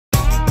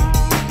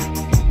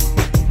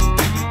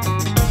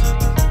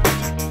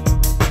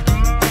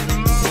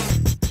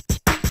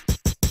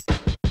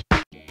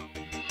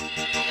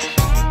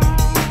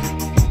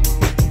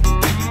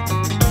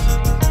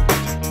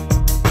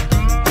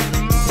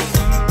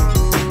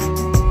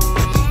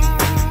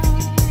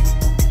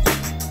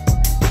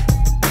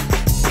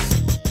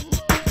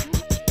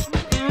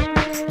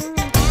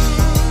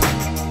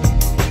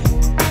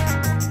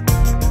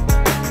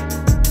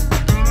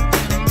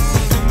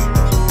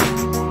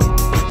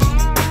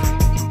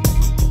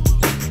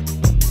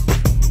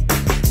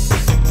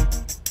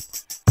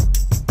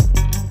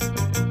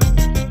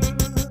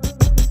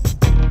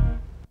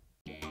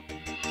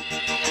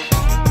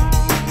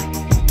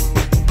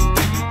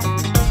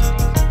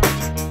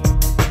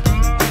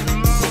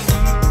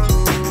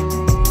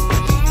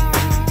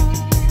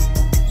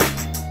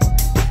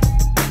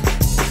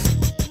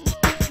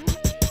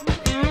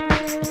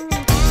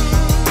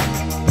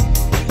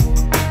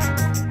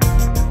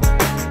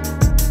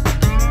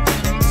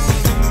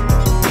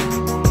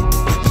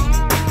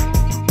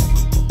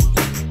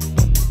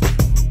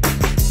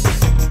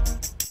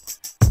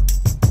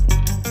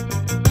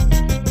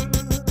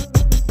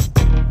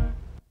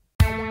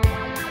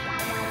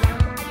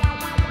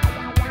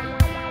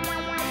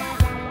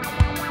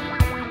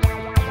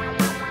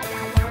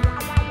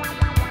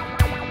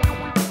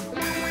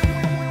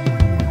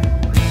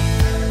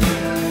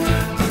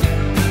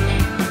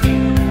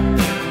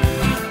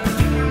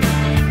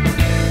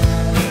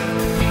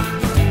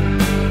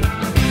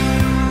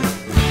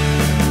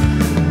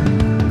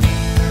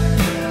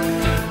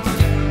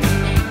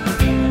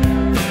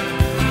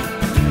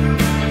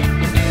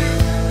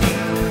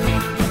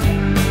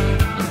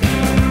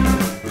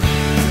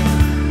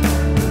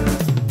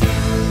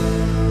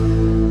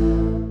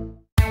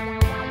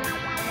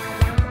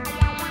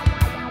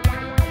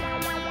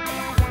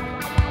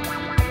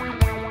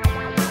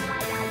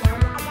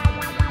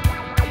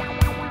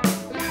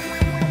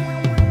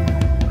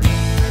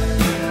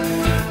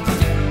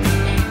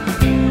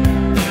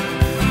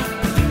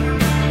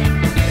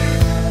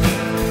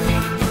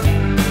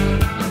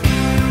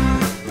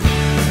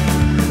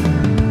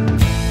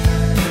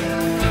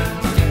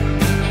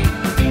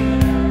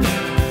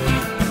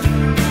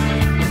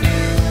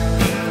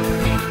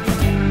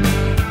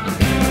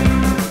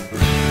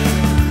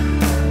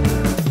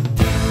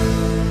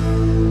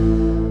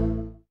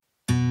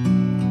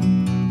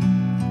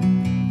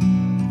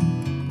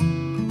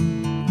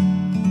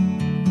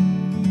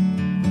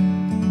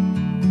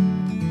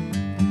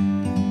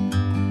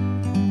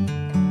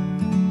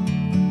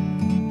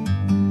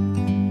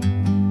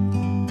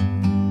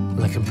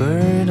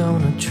bird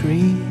on a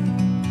tree.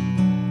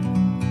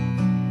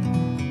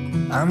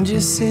 I'm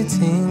just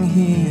sitting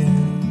here.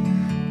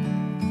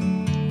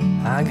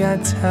 I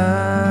got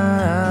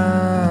time,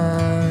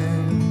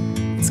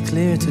 it's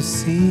clear to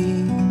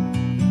see.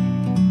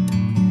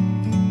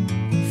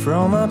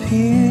 From up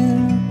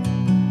here,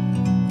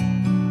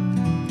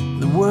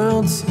 the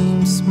world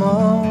seems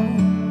small.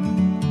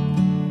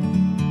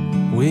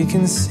 We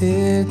can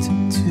sit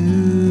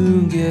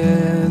together.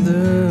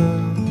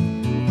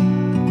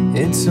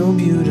 It's so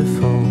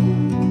beautiful,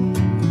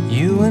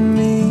 you and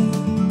me.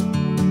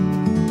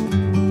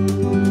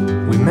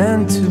 We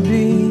meant to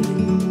be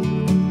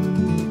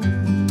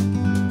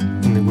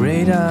in the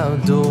great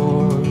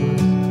outdoors,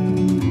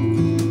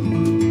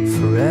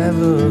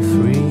 forever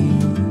free.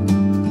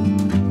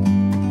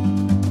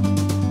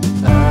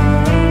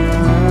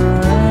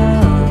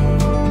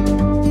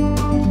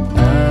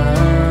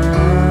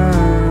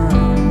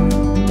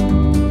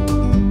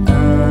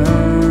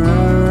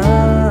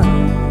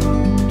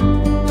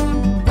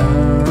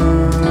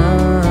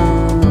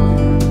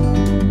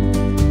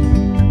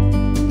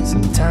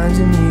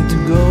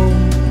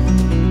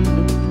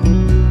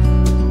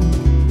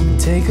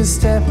 Take a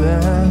step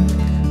back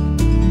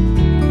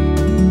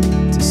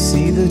to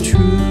see the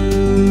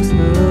truth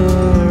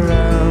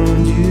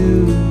around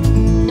you.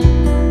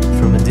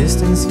 From a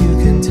distance you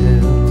can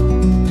tell.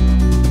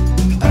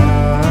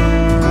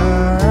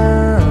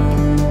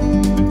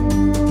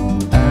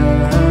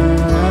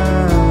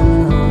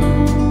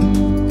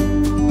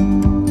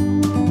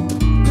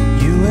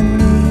 You and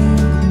me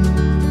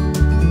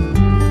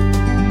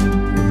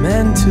were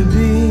meant to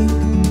be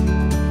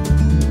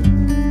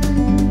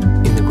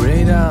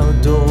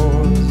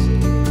outdoors,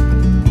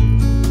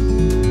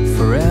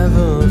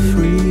 forever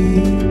free.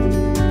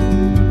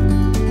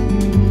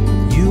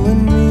 You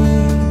and me,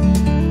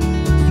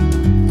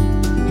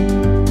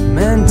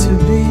 meant to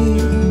be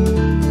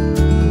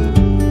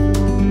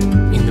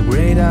in the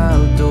great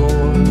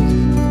outdoors,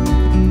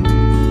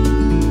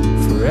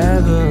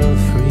 forever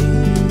free.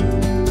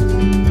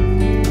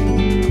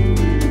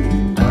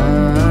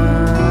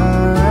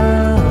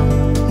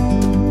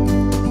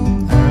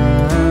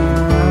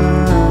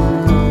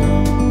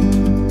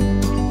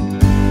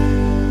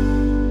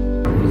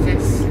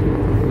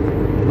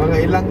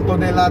 Ilang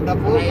tonelada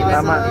po?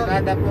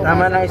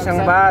 Tama na isang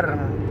bar.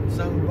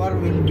 Isang bar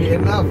will be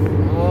enough.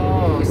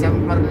 Oo,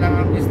 isang bar lang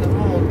ang gusto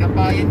mo.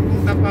 Kapayan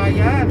kung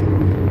kapayan.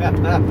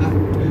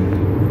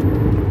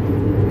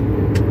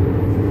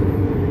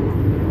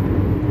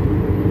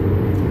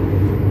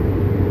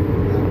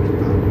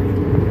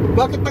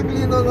 Bakit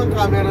taglino ng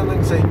camera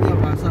ng sa inyo?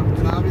 Sa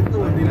amin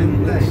to,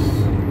 dilim na eh.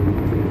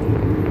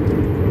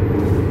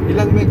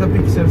 Ilang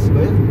megapixels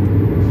ba yan?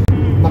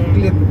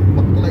 Backlit,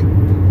 backlight.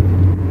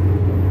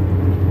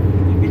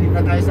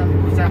 Tayo sa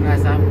pusa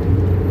kasam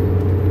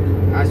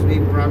as we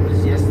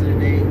promised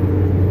yesterday.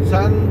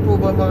 Saan po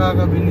ba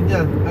makakabili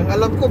niyan? Ang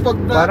alam ko pag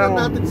daan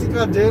natin si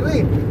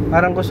Kajere.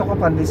 Parang gusto ko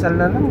pandesal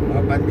na lang.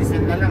 O,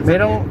 pandesal na lang.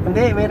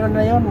 Meron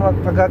na yun.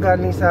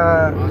 Pagkagaling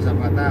sa sa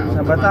bata.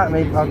 Sa bata,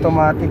 may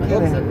automatic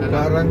yun eh.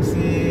 Parang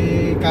si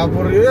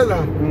Caporio yan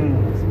ah.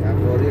 Si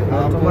Caporio.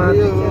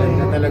 Caporio.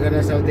 Ganda talaga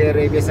na Saudi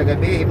Arabia sa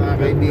gabi, mga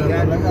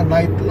kaibigan.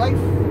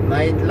 Nightlife.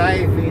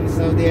 Nightlife in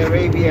Saudi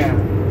Arabia.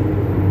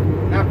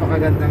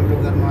 Napakagandang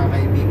lugar mga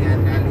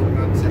kaibigan, lalo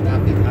pag sa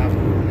tapit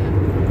hapon na.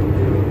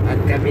 At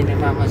kami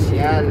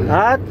namamasyal.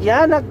 At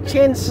yan,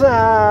 nag-change sa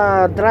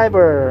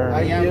driver.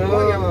 Ayan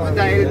po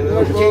dahil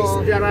po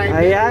change the driver.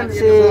 Ayan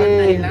si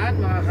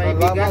mga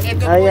kaibigan.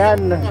 Ito ayan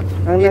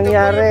ang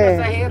nangyari.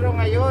 Ito po yung pasahero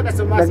ngayon na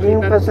sumasakitan.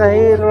 Naging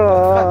pasahero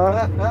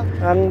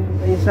ang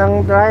isang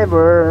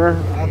driver.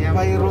 At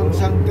mayroon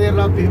siyang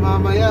therapy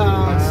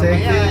mamaya.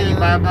 Mamaya,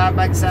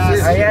 ibababad sa...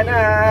 Ayan na,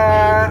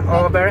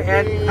 over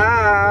and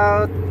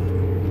out.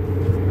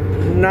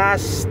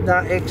 Nash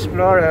the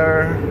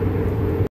Explorer.